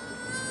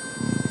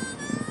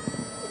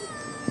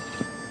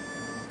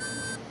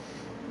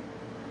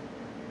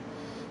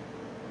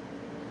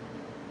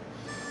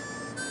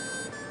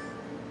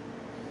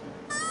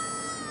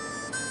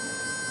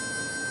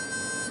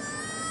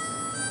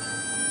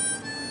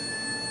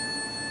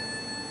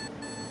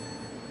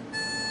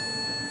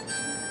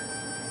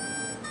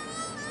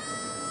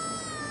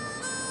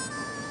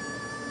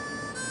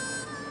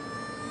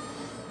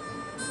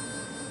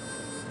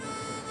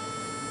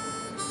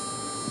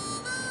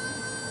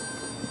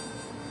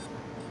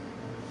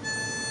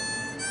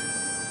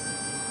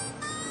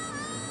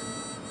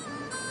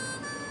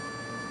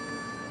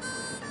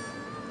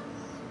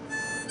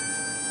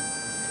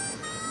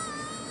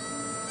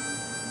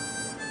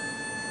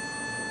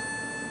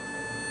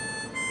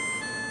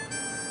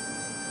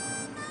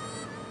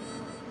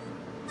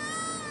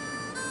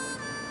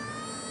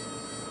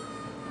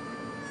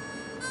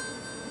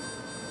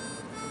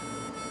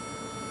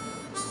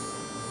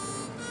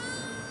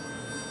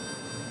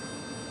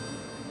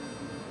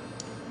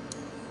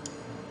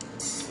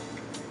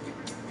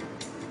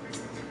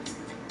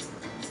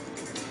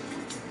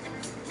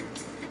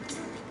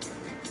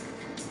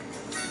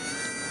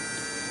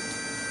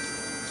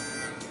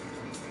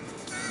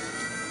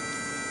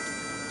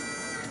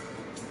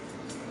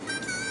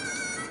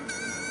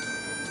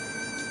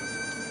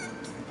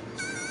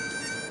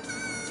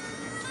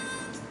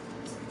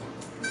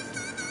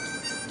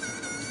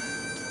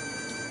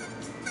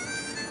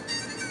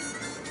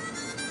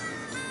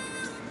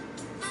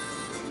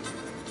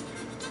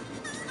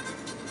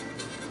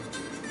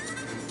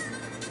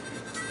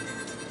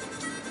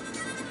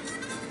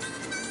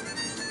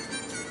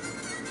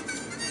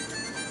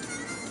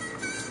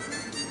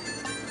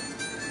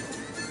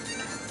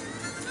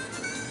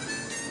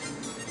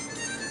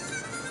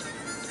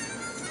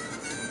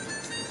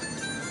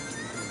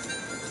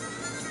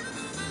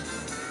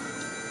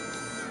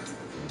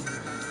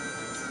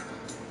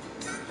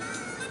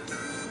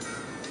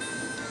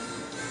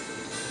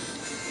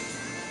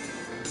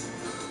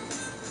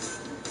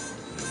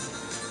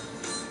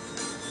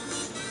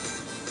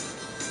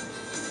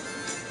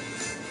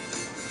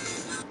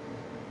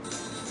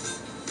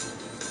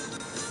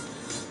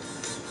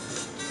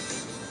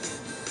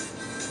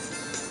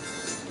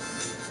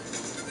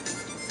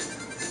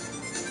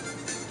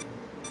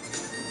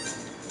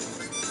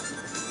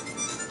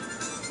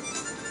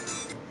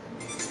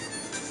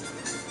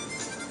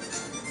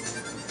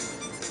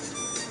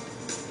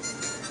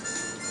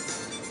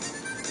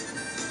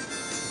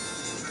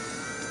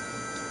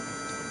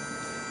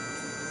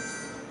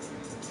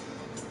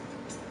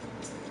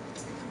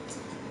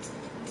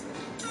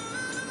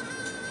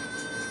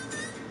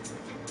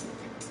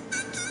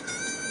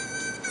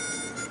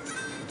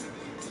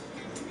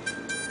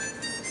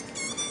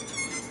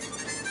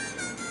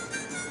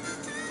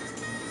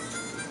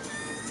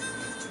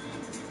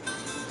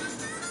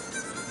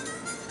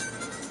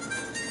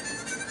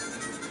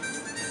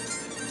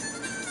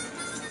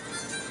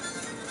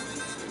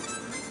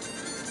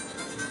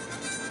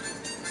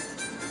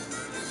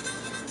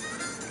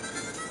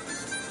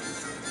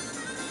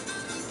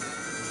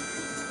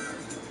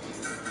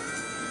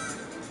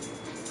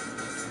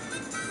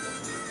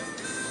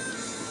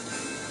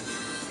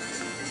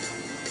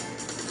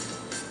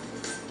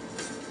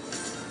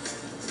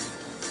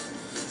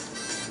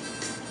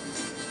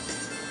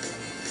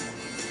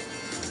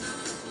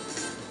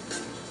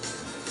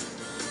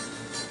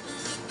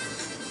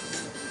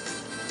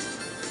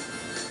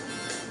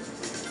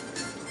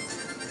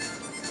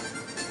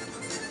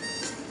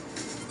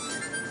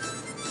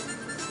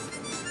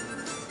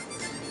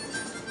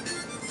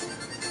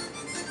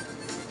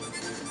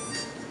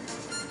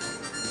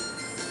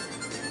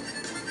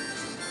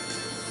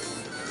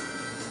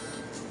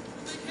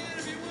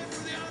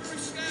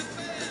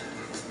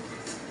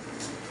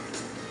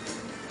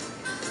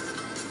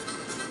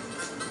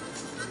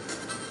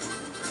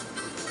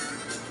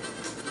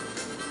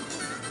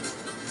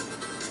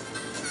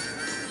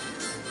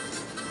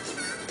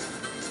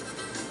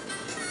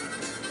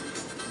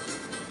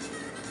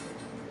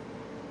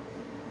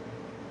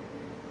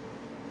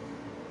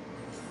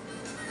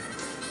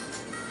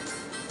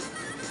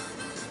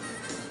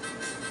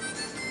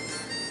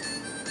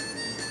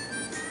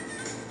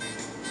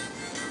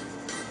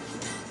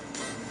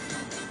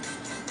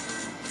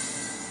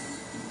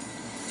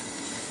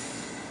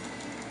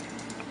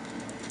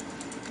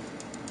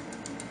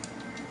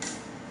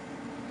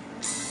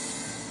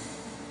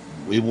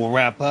 We will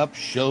wrap up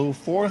show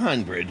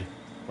 400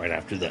 right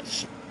after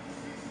this.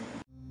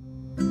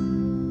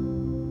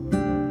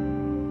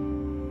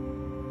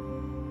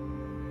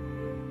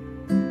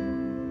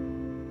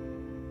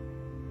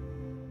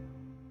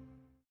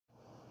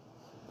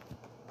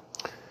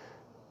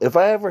 if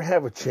I ever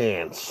have a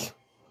chance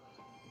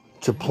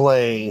to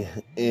play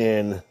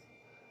in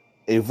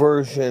a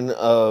version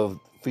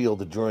of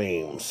Field of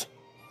Dreams,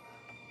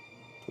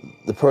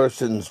 the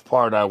person's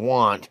part I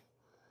want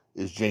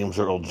is James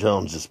Earl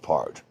Jones's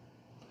part.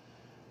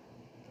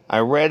 I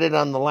read it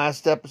on the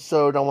last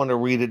episode. I want to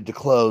read it to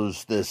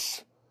close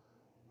this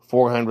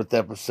 400th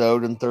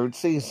episode and third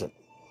season.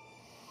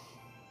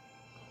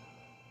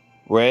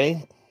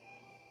 Ray,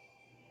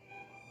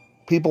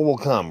 people will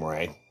come,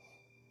 Ray.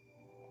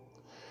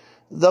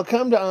 They'll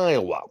come to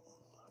Iowa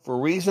for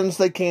reasons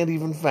they can't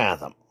even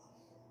fathom.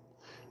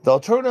 They'll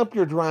turn up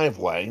your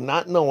driveway,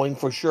 not knowing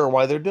for sure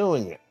why they're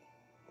doing it.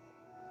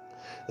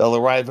 They'll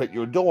arrive at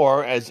your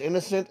door as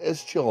innocent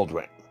as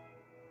children,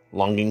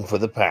 longing for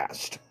the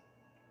past.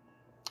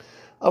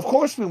 Of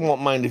course we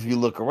won't mind if you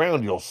look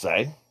around, you'll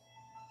say.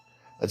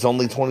 It's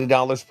only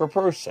 $20 per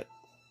person.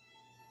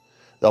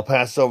 They'll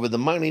pass over the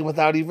money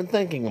without even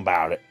thinking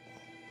about it,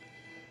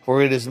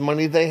 for it is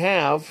money they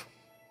have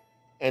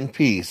and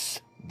peace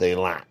they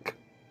lack.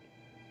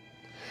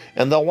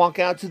 And they'll walk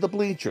out to the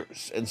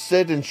bleachers and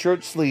sit in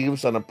shirt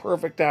sleeves on a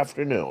perfect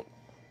afternoon.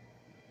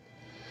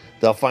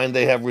 They'll find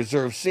they have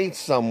reserved seats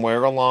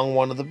somewhere along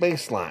one of the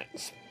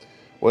baselines,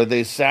 where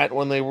they sat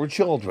when they were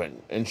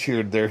children and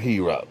cheered their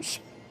heroes.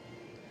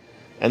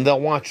 And they'll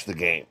watch the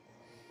game,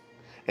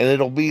 and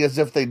it'll be as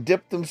if they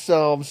dipped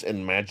themselves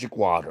in magic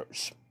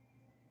waters.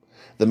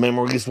 The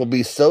memories will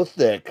be so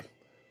thick,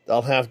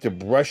 they'll have to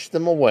brush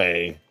them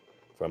away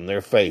from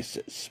their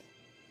faces.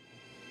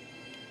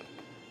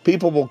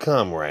 People will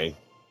come, Ray.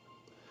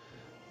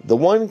 The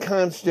one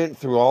constant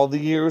through all the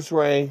years,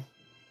 Ray,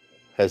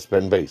 has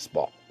been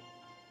baseball.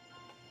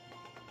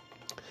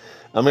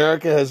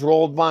 America has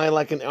rolled by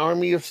like an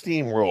army of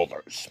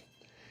steamrollers.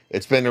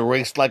 It's been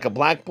erased like a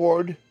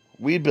blackboard,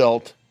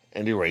 rebuilt,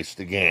 and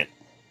erased again.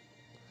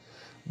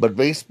 But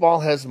baseball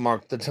has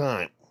marked the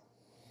time.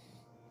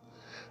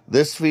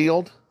 This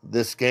field,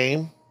 this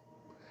game,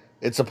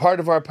 it's a part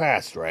of our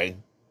past, Ray.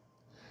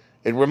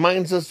 It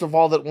reminds us of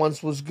all that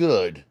once was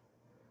good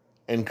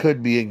and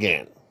could be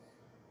again.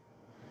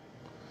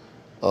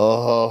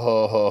 Oh, ho,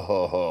 ho, ho,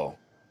 ho, ho.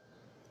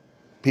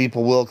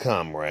 People will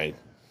come, Ray.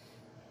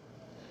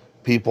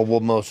 People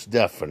will most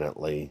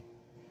definitely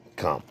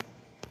come.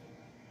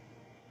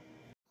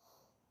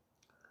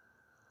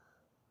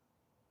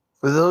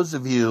 For those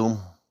of you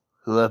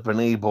who have been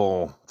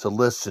able to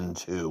listen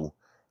to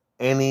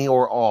any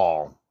or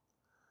all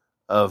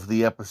of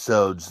the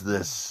episodes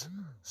this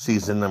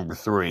season number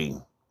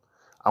 3,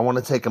 I want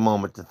to take a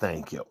moment to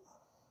thank you.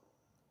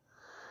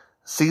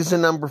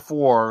 Season number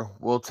 4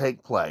 will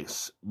take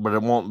place, but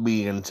it won't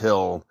be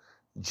until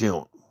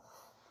June.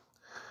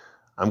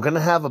 I'm going to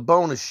have a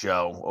bonus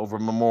show over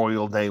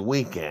Memorial Day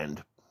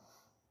weekend.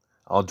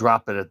 I'll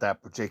drop it at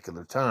that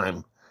particular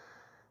time.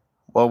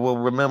 Well, we'll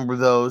remember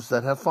those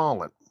that have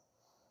fallen,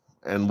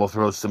 and we'll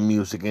throw some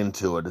music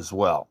into it as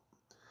well.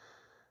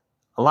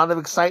 A lot of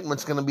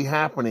excitement's going to be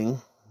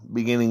happening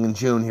beginning in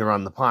June here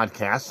on the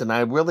podcast, and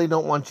I really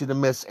don't want you to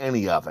miss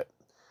any of it.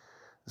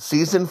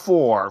 Season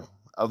 4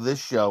 of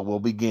this show will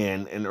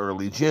begin in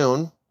early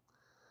June.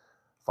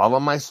 Follow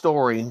my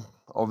story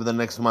over the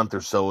next month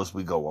or so as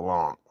we go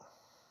along.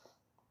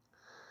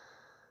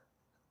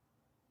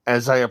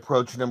 As I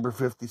approach number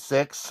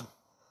 56,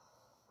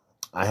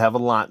 I have a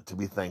lot to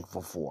be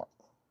thankful for.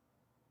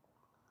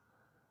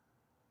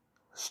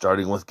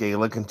 Starting with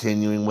Gayla,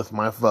 continuing with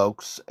my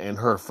folks and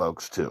her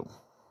folks too,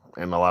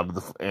 and a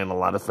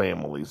lot of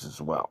families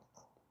as well.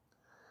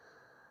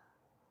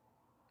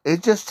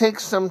 It just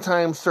takes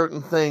sometimes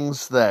certain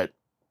things that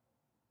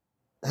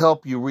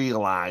help you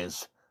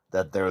realize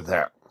that they're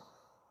there.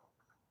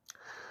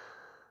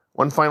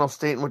 One final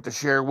statement to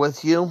share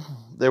with you.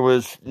 There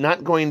was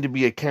not going to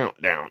be a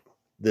countdown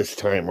this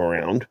time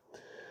around.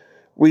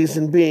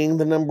 Reason being,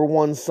 the number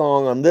 1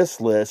 song on this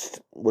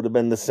list would have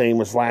been the same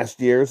as last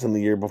year's and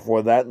the year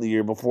before that and the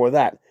year before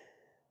that.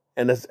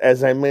 And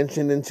as I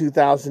mentioned in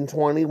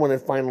 2020, when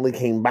it finally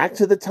came back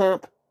to the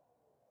top,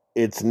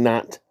 it's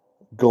not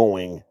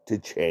going to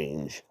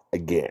change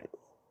again.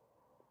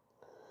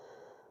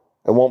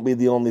 It won't be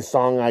the only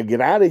song I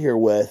get out of here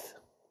with,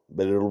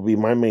 but it'll be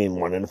my main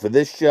one. And for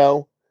this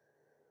show,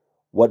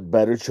 what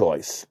better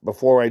choice?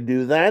 Before I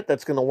do that,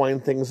 that's going to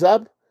wind things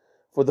up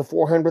for the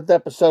 400th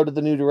episode of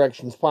the New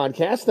Directions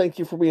podcast. Thank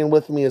you for being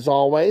with me as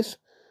always.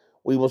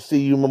 We will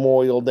see you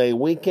Memorial Day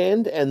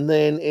weekend and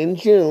then in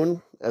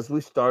June as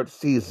we start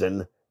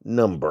season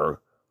number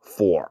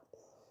 4.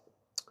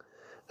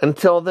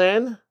 Until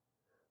then,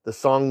 the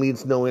song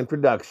needs no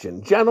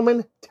introduction.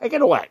 Gentlemen, take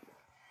it away.